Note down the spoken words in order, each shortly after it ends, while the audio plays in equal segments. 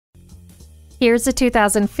Here's a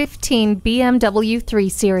 2015 BMW 3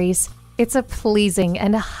 Series. It's a pleasing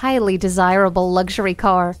and highly desirable luxury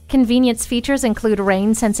car. Convenience features include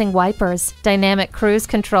rain-sensing wipers, dynamic cruise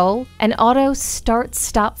control, an auto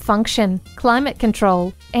start-stop function, climate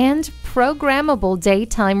control, and programmable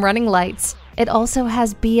daytime running lights. It also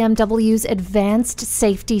has BMW's advanced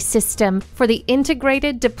safety system for the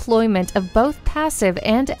integrated deployment of both passive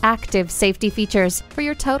and active safety features for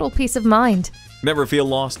your total peace of mind. Never feel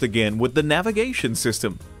lost again with the navigation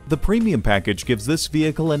system. The premium package gives this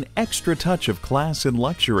vehicle an extra touch of class and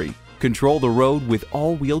luxury. Control the road with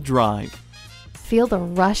all-wheel drive. Feel the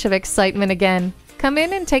rush of excitement again. Come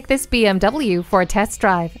in and take this BMW for a test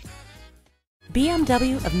drive.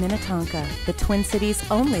 BMW of Minnetonka, the Twin Cities'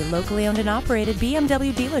 only locally owned and operated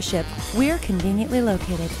BMW dealership. We're conveniently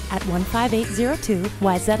located at 15802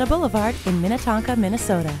 Wayzata Boulevard in Minnetonka,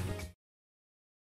 Minnesota.